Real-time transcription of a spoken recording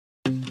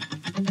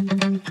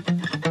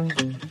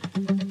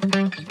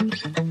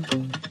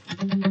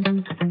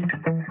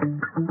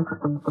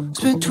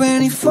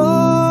24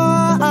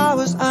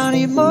 hours, I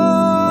need more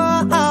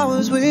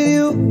hours with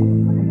you.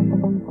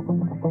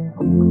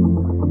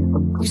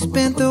 We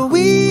spent the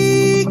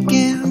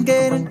weekend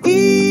getting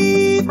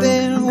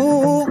even,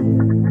 ooh.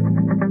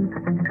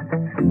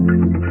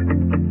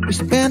 We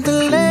spent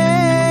the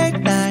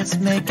late nights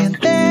making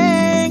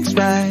things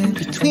right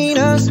between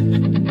us.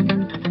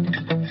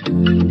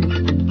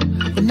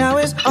 But now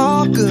it's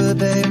all good,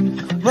 babe.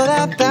 Roll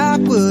that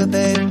backwoods,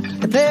 babe,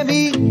 and let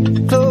me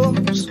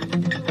close.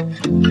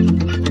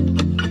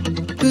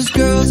 Cause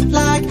girls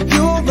like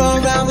you roll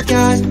around with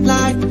guys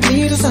like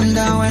me till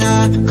sundown. When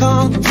I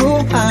come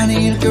through, I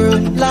need a girl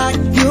like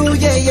you,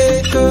 yeah,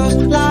 yeah. Girls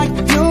like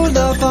you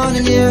love fun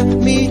and yeah,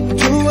 me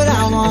do what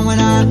I want. When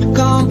I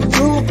come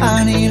through,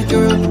 I need a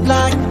girl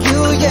like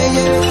you, yeah,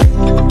 yeah.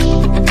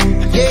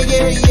 Yeah,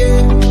 yeah, yeah.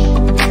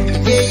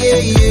 Yeah,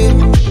 yeah, yeah.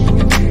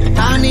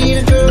 I need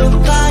a girl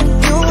like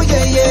you,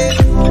 yeah, yeah.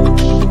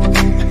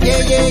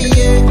 Yeah, yeah,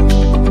 yeah.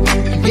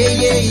 Yeah,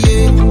 yeah,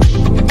 yeah.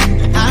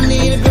 I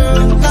need a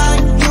girl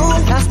like you.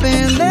 I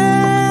spent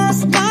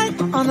last night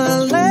on the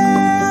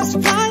last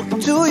flight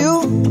to you.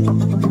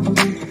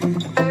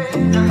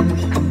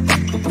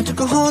 I took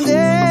a whole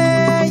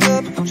day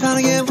up, trying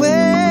to get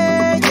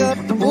way up,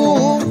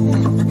 ooh.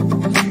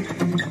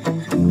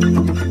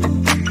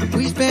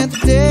 We spent the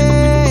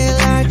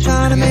daylight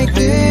trying to make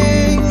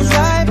things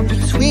right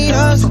between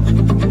us.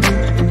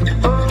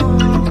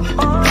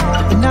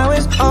 But now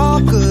it's all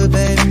good,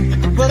 baby.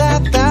 Roll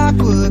that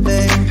backwoods,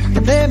 baby,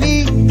 and let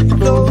me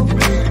go.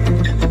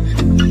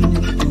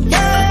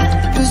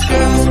 Yeah, cause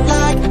girls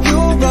like you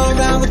roll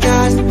around with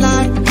guys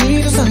like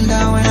me till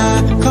sundown. When I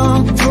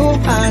come through,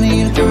 I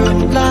need a girl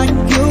like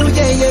you,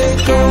 yeah, yeah.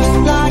 Girls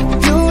like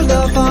you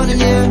love fun and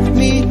yeah,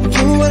 me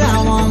do what I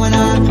want. When I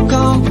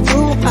come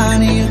through, I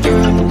need a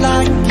girl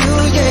like you,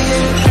 yeah,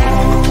 yeah.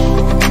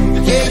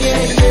 Yeah,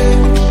 yeah, yeah.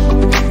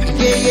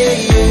 Yeah, yeah,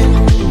 yeah.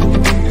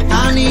 I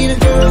need a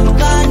girl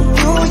like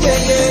you, yeah,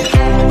 yeah.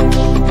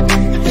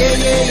 Yeah,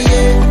 yeah,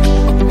 yeah.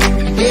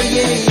 Yeah,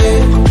 yeah,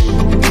 yeah.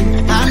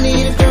 I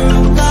need a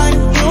girl like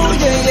you,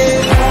 yeah, yeah.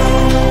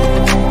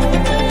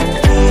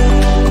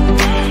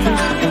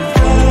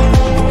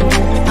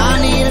 I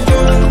need a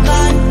girl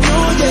like you,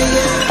 yeah,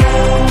 yeah.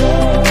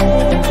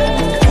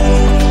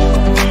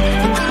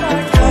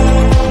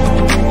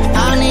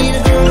 I need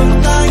a girl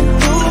like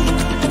you.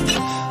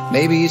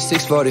 Maybe it's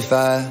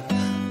 6:45.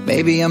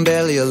 Maybe I'm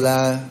barely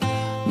alive.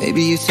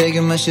 Maybe you're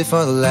taking my shit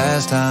for the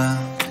last time,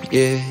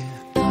 yeah.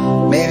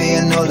 Maybe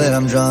I know that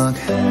I'm drunk.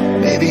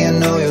 Maybe I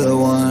know you're the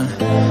one.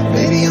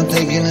 Maybe I'm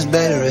thinking it's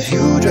better if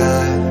you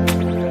drive.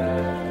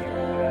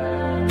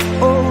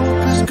 Oh,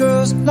 cause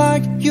girls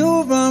like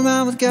you run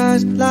around with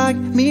guys like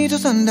me till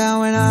sundown.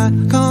 When I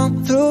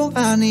come through,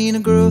 I need a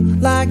girl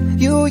like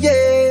you,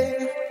 yeah.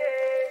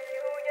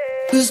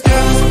 Cause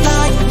girls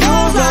like you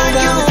run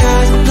around with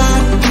guys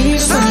like me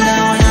till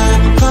sundown. When I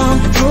come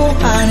through,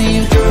 I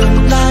need a girl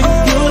like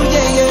you,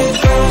 yeah, yeah.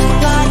 Girls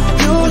like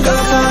you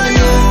love fun,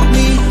 yeah,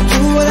 me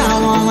do what I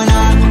want. When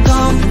I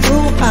come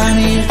through, I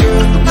need a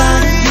girl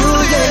like you,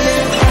 yeah,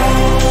 yeah.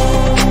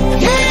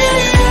 Yeah, yeah,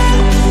 yeah.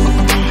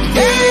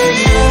 Yeah, yeah,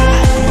 yeah.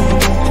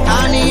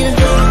 I need a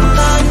girl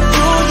like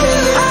you, yeah,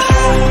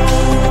 yeah.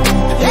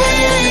 Yeah,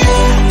 yeah,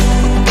 yeah.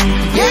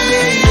 Yeah,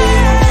 yeah,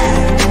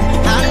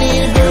 yeah. I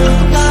need a girl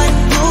like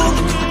you.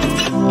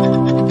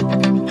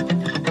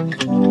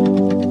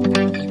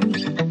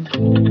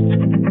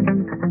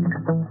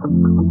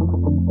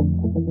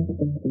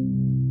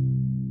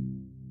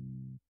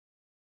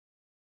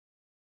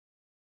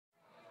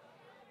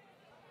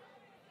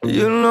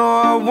 You know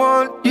I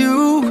want you.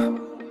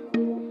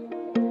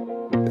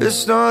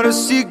 It's not a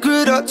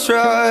secret I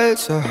try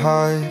to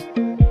hide.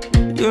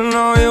 You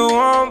know you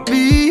want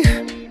me,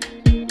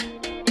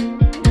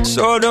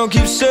 so don't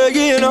keep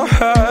saying our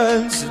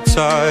hands are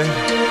tied.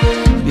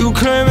 You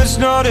claim it's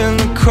not in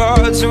the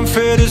cards, and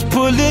fate is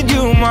pulling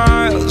you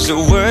miles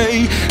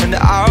away and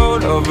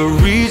out of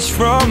reach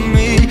from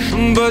me.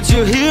 But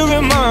you're here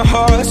in my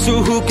heart,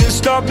 so who can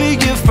stop me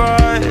if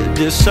I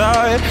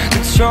decide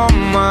that you're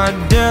my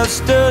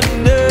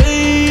destiny?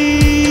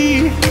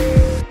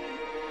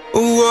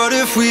 What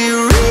if we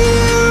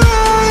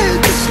rewrite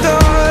the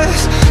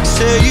stars?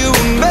 Say you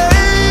were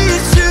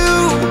made to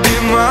be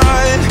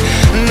mine.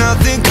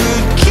 Nothing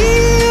could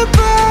keep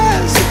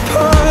us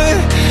apart.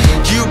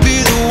 You be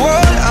the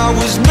one I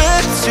was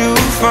meant to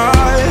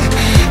find.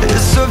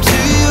 It's up to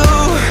you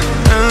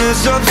and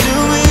it's up to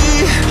me.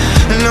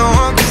 No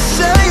one can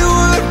say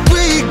what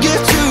we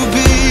get to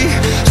be.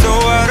 So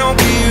why don't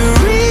we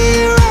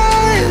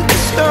rewrite the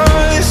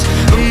stars?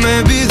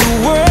 Maybe the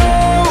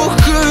world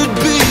could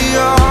be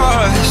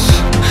ours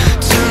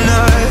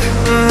tonight.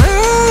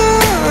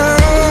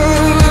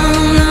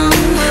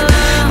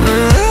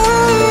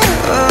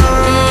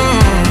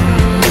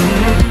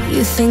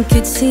 You think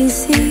it's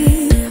easy?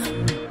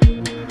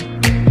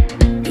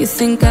 You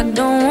think I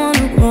don't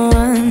wanna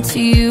run to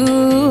you,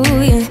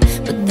 yeah.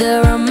 But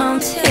there are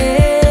mountains,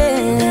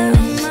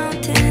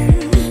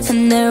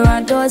 and there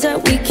are doors that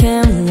we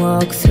can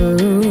walk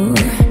through.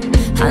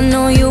 I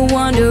know you're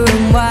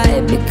wondering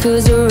why, because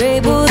 'cause we're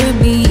able to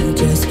be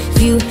just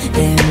you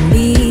and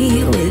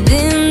me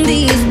within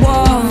these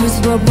walls.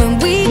 But when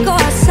we go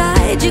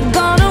outside, you're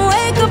gonna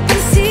wake up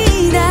and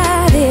see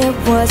that it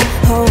was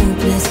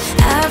hopeless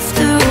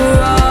after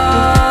all.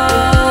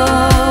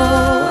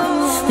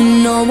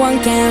 No one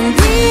can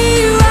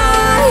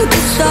rewrite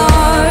the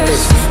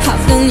stars. How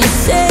can you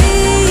say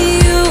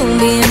you'll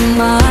be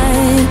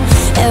mine?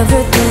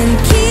 Everything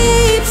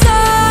keeps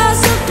us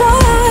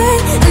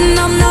apart, and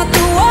I'm not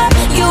the one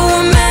you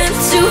were meant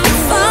to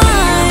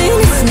find.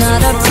 It's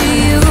not up to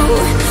you,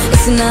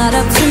 it's not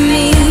up to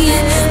me,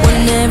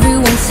 when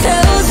everyone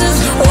tells us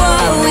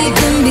what we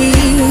can be.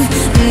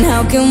 And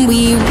how can we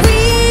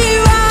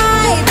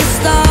rewrite the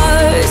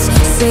stars?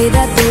 Say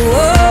that the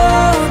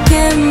world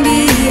can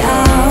be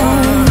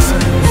ours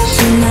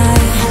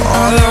tonight.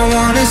 All I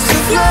want is to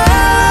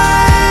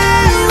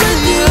fly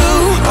with you.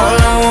 All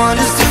I want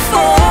is to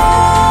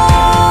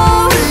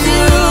fall with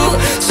you.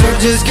 So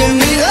just give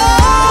me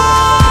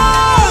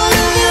all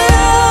of you.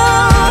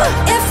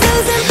 It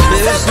feels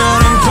impossible. It's not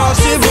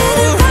impossible.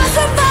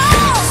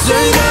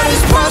 Say that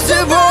it's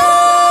possible.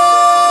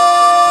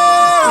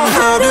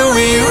 How do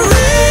we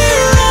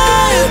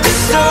rewrite the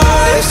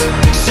stars?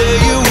 Say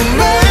you were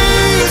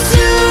made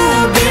to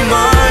be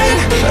mine,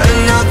 and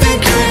nothing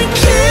could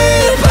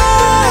keep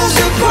us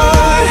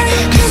apart.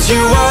 'Cause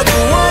you are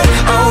the one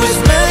I was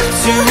meant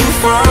to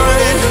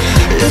find.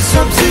 It's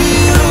up to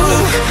you,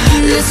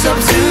 it's up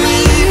to me.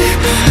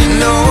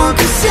 No one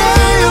can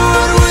say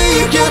what we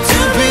get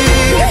to be.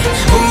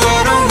 Why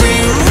don't we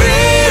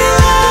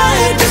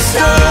rewrite the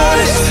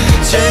stars,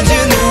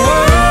 changing the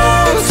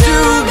world to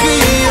be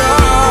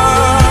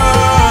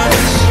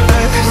ours?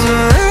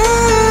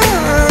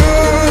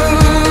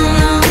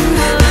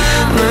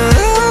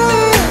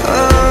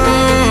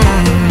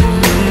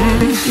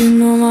 You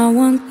know I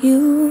want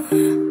you.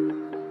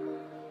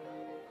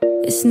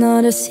 It's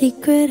not a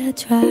secret I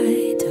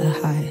try to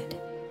hide,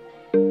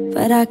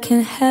 but I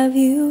can't have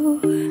you.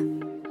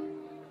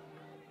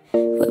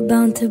 We're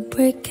bound to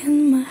break and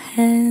my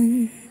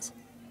hands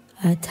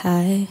are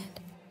tied.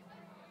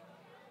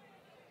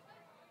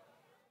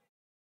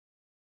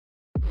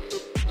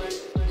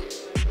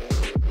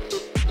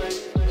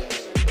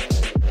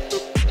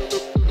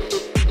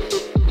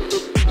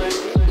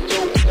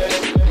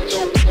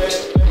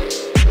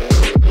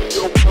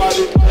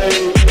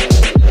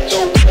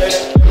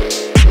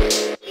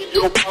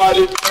 Your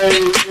body,